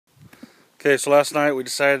Okay, so last night we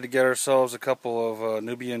decided to get ourselves a couple of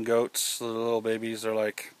Nubian goats. The little babies are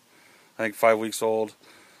like, I think 5 weeks old.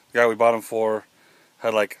 The guy we bought them for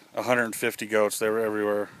had like 150 goats. They were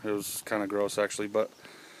everywhere. It was kind of gross actually, but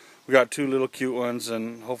we got two little cute ones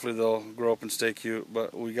and hopefully they'll grow up and stay cute.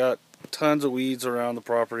 But we got tons of weeds around the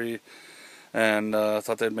property and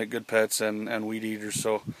thought they'd make good pets and weed eaters.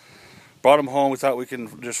 So brought them home. We thought we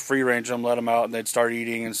can just free range them, let them out and they'd start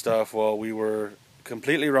eating and stuff. Well, we were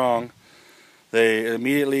completely wrong. They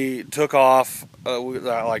immediately took off,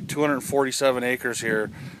 like 247 acres here.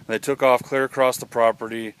 They took off clear across the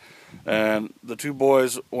property, and the two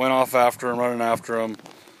boys went off after him, running after him.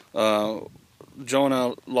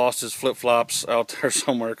 Jonah lost his flip-flops out there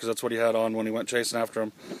somewhere because that's what he had on when he went chasing after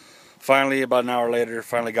him. Finally, about an hour later,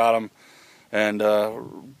 finally got him and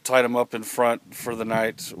tied him up in front for the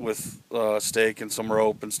night with stake and some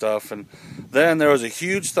rope and stuff. And then there was a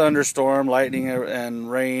huge thunderstorm, lightning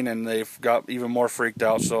and rain, and they got even more freaked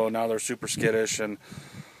out, so now they're super skittish. And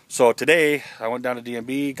so today I went down to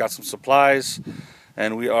D&B, got some supplies,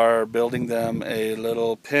 and we are building them a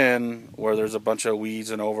little pen where there's a bunch of weeds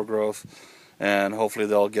and overgrowth, and hopefully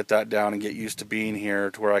they'll get that down and get used to being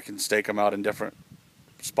here to where I can stake them out in different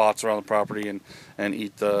spots around the property and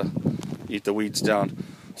eat the weeds down.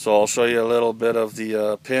 So I'll show you a little bit of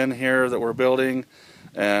the pen here that we're building,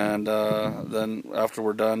 and then after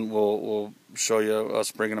we're done we'll show you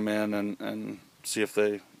us bringing them in and see if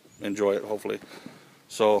they enjoy it, hopefully.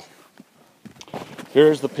 So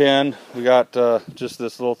here's the pen. We got just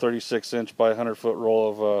this little 36-inch by 100-foot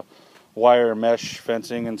roll of wire mesh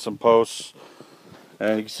fencing and some posts,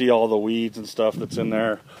 and you can see all the weeds and stuff that's in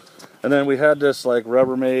there. And then we had this like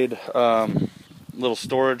Rubbermaid little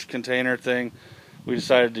storage container thing we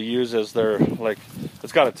decided to use as their, like,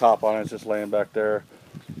 it's got a top on it, it's just laying back there.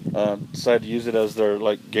 Decided to use it as their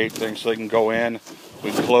like gate thing so they can go in,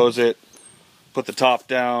 we can close it, put the top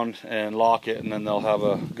down and lock it, and then they'll have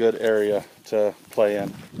a good area to play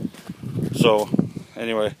in. So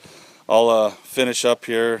anyway, I'll finish up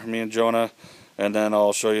here, me and Jonah, and then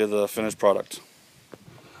I'll show you the finished product.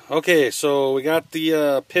 Okay, so we got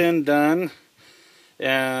the pen done,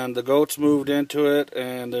 and the goats moved into it,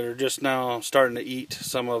 and they're just now starting to eat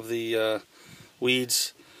some of the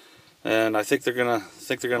weeds. And I think they're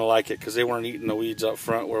gonna like it because they weren't eating the weeds up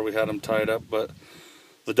front where we had them tied up, but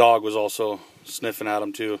the dog was also sniffing at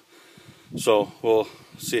them too. So we'll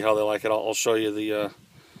see how they like it. I'll show you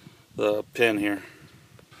the pen here.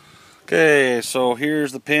 Okay, so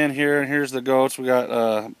here's the pen here, and here's the goats. We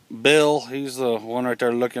got Bill, he's the one right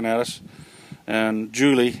there looking at us, and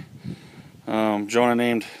Julie. Jonah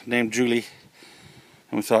named Julie,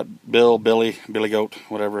 and we thought Billy Goat,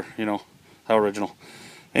 whatever, you know, how original.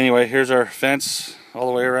 Anyway, here's our fence all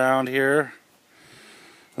the way around here,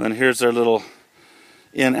 and then here's their little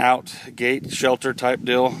in-out gate shelter type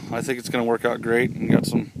deal. I think it's going to work out great. We got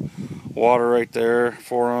some water right there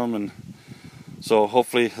for them, and so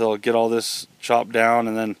hopefully they'll get all this chopped down,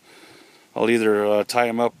 and then I'll either tie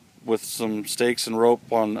them up with some stakes and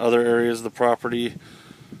rope on other areas of the property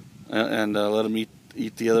and let them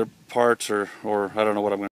eat the other parts, or I don't know what I'm going to